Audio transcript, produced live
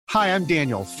Hi, I'm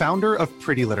Daniel, founder of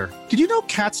Pretty Litter. Did you know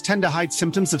cats tend to hide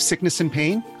symptoms of sickness and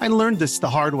pain? I learned this the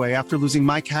hard way after losing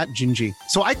my cat, Gingy.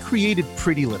 So I created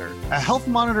Pretty Litter, a health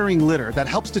monitoring litter that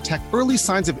helps detect early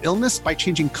signs of illness by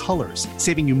changing colors,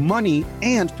 saving you money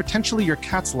and potentially your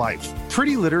cat's life.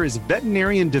 Pretty Litter is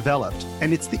veterinarian developed,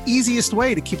 and it's the easiest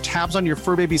way to keep tabs on your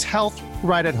fur baby's health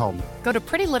right at home. Go to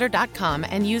prettylitter.com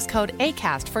and use code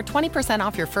ACAST for 20%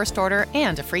 off your first order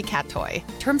and a free cat toy.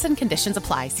 Terms and conditions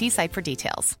apply. See site for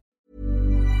details.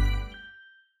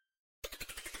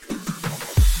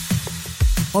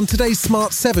 On today's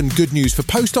Smart 7, good news for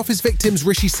post office victims,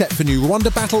 Rishi set for new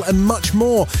Rwanda battle and much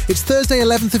more. It's Thursday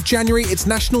 11th of January, it's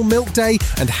National Milk Day,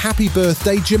 and happy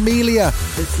birthday, Jamelia.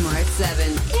 The Smart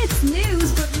 7. It's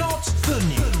news, but not the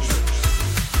news.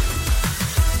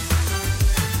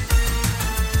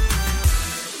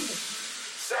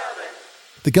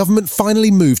 The government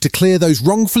finally moved to clear those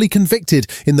wrongfully convicted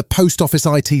in the post office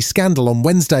IT scandal on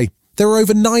Wednesday. There are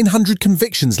over 900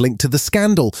 convictions linked to the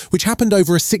scandal, which happened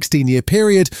over a 16-year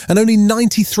period, and only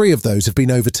 93 of those have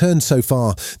been overturned so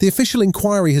far. The official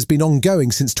inquiry has been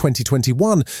ongoing since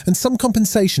 2021, and some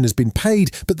compensation has been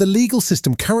paid, but the legal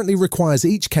system currently requires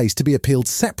each case to be appealed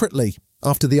separately.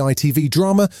 After the ITV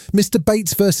drama, Mr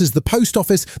Bates versus the Post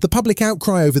Office, the public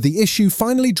outcry over the issue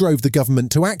finally drove the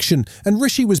government to action, and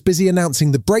Rishi was busy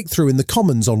announcing the breakthrough in the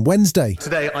Commons on Wednesday.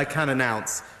 Today I can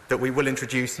announce that we will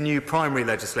introduce new primary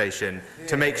legislation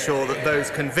to make sure that those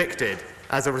convicted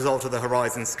as a result of the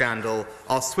Horizon scandal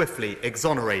are swiftly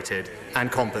exonerated and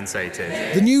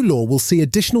compensated. The new law will see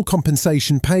additional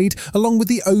compensation paid, along with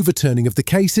the overturning of the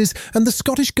cases, and the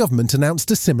Scottish Government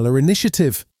announced a similar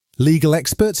initiative. Legal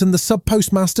experts and the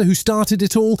sub-postmaster who started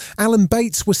it all, Alan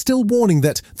Bates, were still warning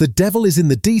that the devil is in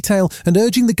the detail and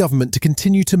urging the government to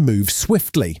continue to move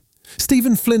swiftly.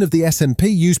 Stephen Flynn of the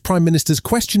SNP used Prime Minister's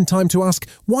question time to ask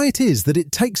why it is that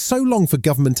it takes so long for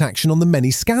government action on the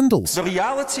many scandals. The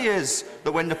reality is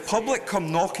that when the public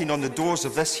come knocking on the doors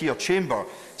of this here chamber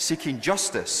seeking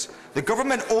justice, the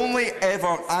government only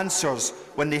ever answers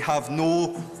when they have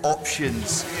no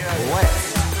options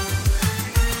left.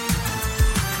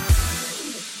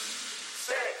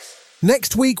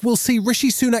 Next week, we'll see Rishi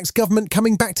Sunak's government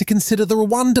coming back to consider the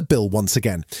Rwanda bill once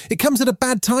again. It comes at a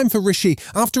bad time for Rishi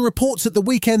after reports at the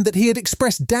weekend that he had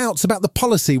expressed doubts about the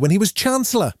policy when he was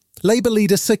Chancellor. Labour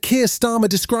leader Sir Keir Starmer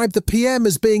described the PM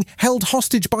as being held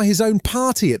hostage by his own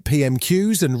party at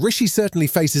PMQs, and Rishi certainly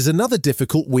faces another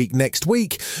difficult week next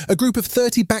week. A group of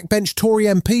 30 backbench Tory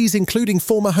MPs, including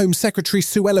former Home Secretary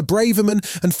Suella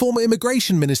Braverman and former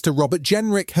Immigration Minister Robert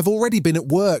Jenrick, have already been at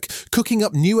work, cooking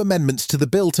up new amendments to the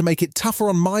bill to make it tougher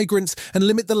on migrants and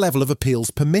limit the level of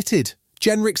appeals permitted.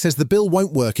 Jenrick says the bill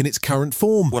won't work in its current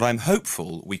form. What I'm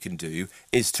hopeful we can do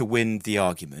is to win the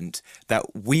argument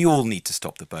that we all need to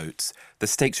stop the boats. The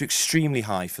stakes are extremely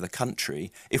high for the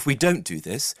country. If we don't do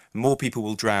this, more people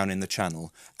will drown in the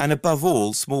Channel. And above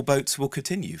all, small boats will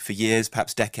continue for years,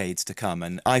 perhaps decades to come.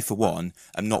 And I, for one,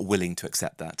 am not willing to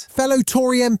accept that. Fellow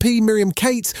Tory MP Miriam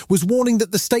Cates was warning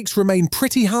that the stakes remain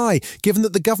pretty high, given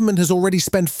that the government has already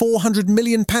spent £400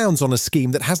 million on a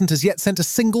scheme that hasn't as yet sent a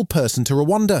single person to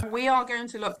Rwanda. We are going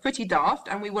to look pretty daft,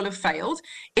 and we will have failed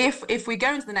if we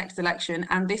go into the next election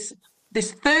and this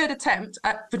third attempt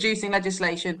at producing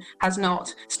legislation has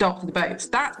not stopped the boats.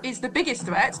 That is the biggest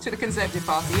threat to the Conservative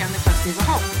Party and the country as a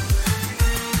whole.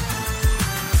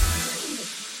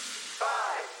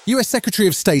 US Secretary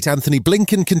of State Anthony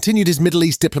Blinken continued his Middle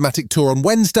East diplomatic tour on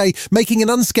Wednesday, making an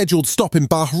unscheduled stop in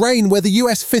Bahrain, where the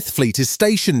US Fifth Fleet is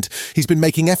stationed. He's been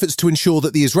making efforts to ensure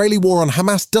that the Israeli war on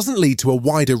Hamas doesn't lead to a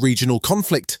wider regional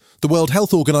conflict. The World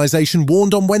Health Organization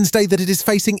warned on Wednesday that it is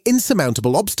facing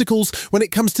insurmountable obstacles when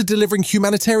it comes to delivering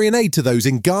humanitarian aid to those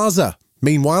in Gaza.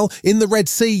 Meanwhile, in the Red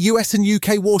Sea, US and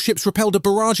UK warships repelled a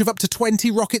barrage of up to 20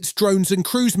 rockets, drones and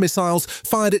cruise missiles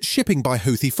fired at shipping by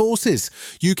Houthi forces.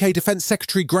 UK Defence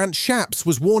Secretary Grant Shapps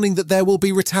was warning that there will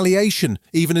be retaliation,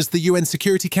 even as the UN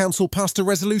Security Council passed a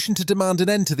resolution to demand an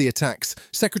end to the attacks.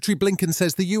 Secretary Blinken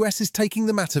says the US is taking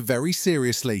the matter very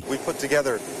seriously. We put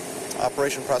together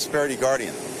Operation Prosperity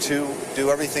Guardian to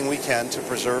do everything we can to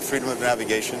preserve freedom of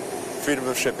navigation, freedom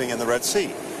of shipping in the Red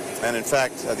Sea. And in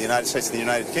fact, the United States and the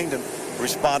United Kingdom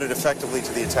responded effectively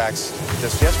to the attacks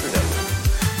just yesterday.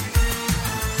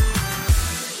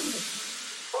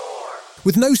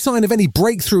 With no sign of any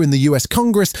breakthrough in the US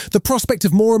Congress, the prospect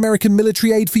of more American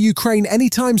military aid for Ukraine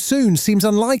anytime soon seems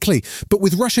unlikely. But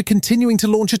with Russia continuing to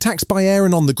launch attacks by air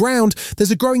and on the ground,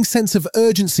 there's a growing sense of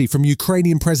urgency from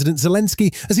Ukrainian President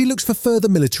Zelensky as he looks for further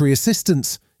military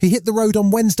assistance. He hit the road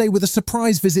on Wednesday with a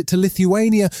surprise visit to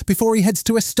Lithuania before he heads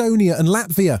to Estonia and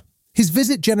Latvia. His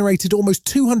visit generated almost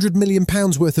 £200 million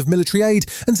worth of military aid,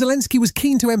 and Zelensky was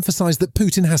keen to emphasise that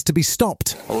Putin has to be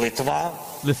stopped.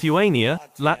 Lithuania,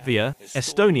 Latvia,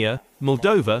 Estonia,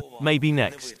 Moldova may be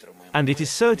next. And it is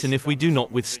certain if we do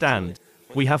not withstand.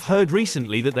 We have heard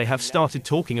recently that they have started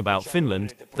talking about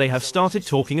Finland, they have started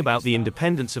talking about the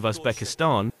independence of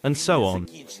Uzbekistan, and so on.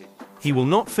 He will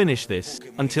not finish this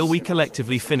until we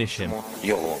collectively finish him.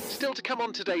 Still to come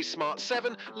on today's Smart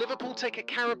 7, Liverpool take a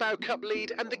Carabao Cup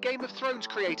lead and the Game of Thrones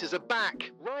creators are back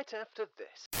right after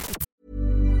this.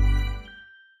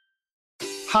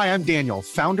 Hi, I'm Daniel,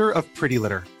 founder of Pretty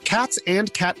Litter. Cats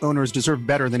and cat owners deserve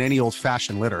better than any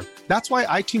old-fashioned litter. That's why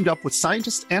I teamed up with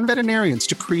scientists and veterinarians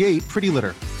to create Pretty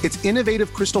Litter. Its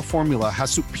innovative crystal formula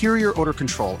has superior odor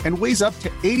control and weighs up to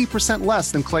 80%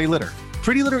 less than clay litter.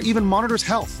 Pretty Litter even monitors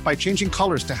health by changing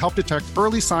colors to help detect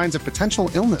early signs of potential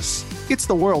illness. It's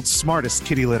the world's smartest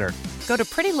kitty litter. Go to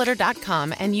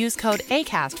prettylitter.com and use code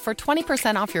ACAST for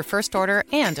 20% off your first order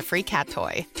and a free cat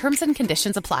toy. Terms and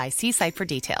conditions apply. See site for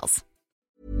details.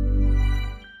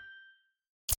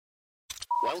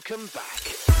 Welcome back.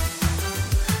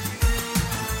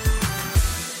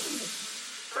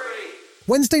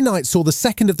 Wednesday night saw the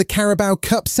second of the Carabao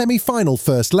Cup semi-final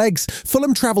first legs.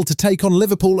 Fulham travelled to take on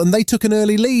Liverpool and they took an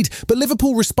early lead, but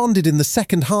Liverpool responded in the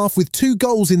second half with 2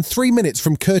 goals in 3 minutes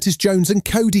from Curtis Jones and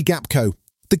Cody Gakpo.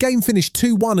 The game finished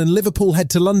 2-1 and Liverpool head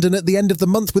to London at the end of the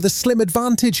month with a slim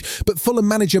advantage, but Fulham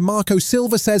manager Marco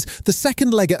Silva says the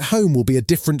second leg at home will be a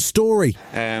different story.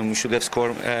 We should have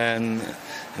scored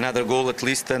another goal at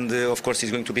least, and of course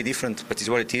it's going to be different, but it's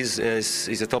what it is.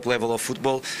 It's a top level of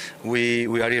football. We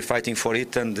are here fighting for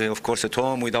it, and of course at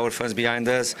home with our fans behind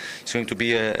us, it's going to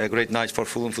be a great night for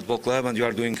Fulham Football Club, and we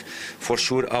are doing for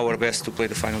sure our best to play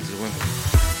the final as well.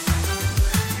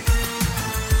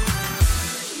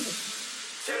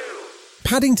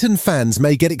 Paddington fans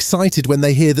may get excited when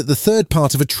they hear that the third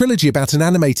part of a trilogy about an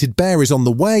animated bear is on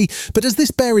the way, but as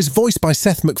this bear is voiced by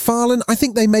Seth MacFarlane, I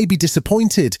think they may be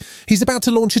disappointed. He's about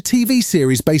to launch a TV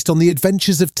series based on the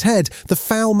adventures of Ted, the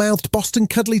foul-mouthed Boston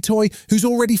cuddly toy who's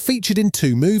already featured in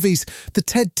 2 movies. The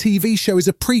Ted TV show is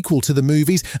a prequel to the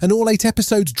movies, and all 8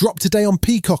 episodes drop today on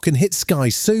Peacock and hit Sky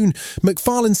soon.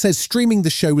 MacFarlane says streaming the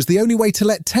show was the only way to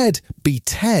let Ted be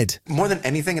Ted. More than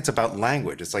anything, it's about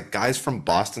language. It's like guys from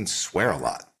Boston swear a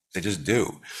lot. They just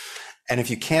do. And if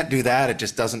you can't do that, it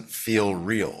just doesn't feel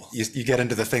real. You get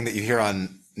into the thing that you hear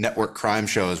on network crime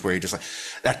shows where you're just like,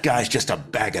 that guy's just a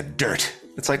bag of dirt.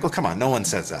 It's like, well, come on, no one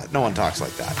says that. No one talks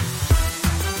like that.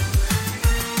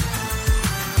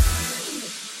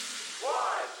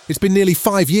 It's been nearly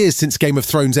 5 years since Game of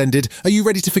Thrones ended. Are you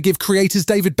ready to forgive creators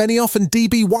David Benioff and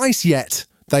D.B. Weiss yet?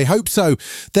 They hope so.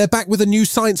 They're back with a new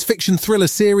science fiction thriller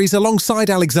series alongside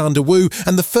Alexander Wu,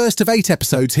 and the first of 8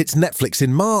 episodes hits Netflix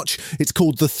in March. It's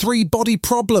called The 3-Body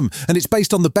Problem, and it's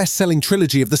based on the best-selling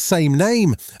trilogy of the same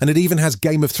name. And it even has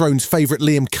Game of Thrones favourite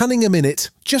Liam Cunningham in it.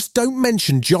 Just don't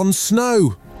mention Jon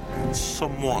Snow.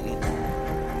 Someone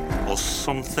or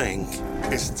something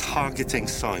is targeting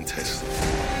scientists.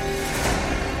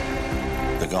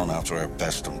 They're going after our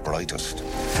best and brightest.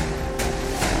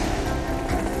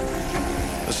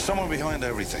 There's someone behind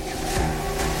everything.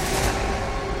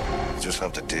 You just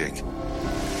have to dig.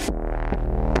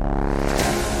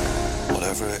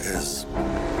 Whatever it is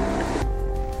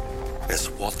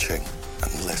watching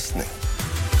and listening.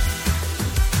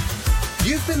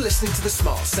 You've been listening to The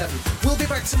Smart 7. We'll be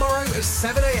back tomorrow at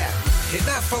 7 a.m. Hit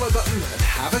that follow button and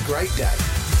have a great day.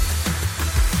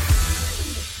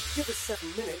 Give us 7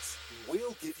 minutes and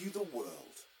we'll give you the world.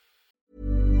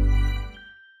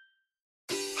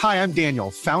 Hi, I'm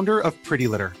Daniel, founder of Pretty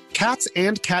Litter. Cats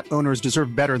and cat owners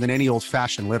deserve better than any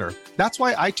old-fashioned litter. That's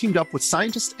why I teamed up with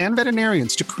scientists and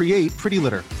veterinarians to create Pretty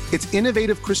Litter. Its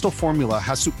innovative crystal formula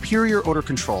has superior odor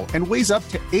control and weighs up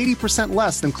to 80%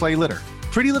 less than clay litter.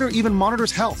 Pretty Litter even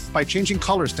monitors health by changing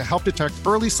colors to help detect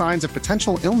early signs of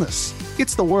potential illness.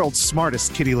 It's the world's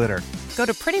smartest kitty litter. Go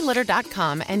to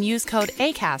prettylitter.com and use code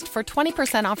ACAST for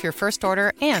 20% off your first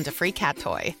order and a free cat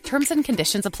toy. Terms and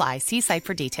conditions apply. See site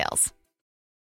for details.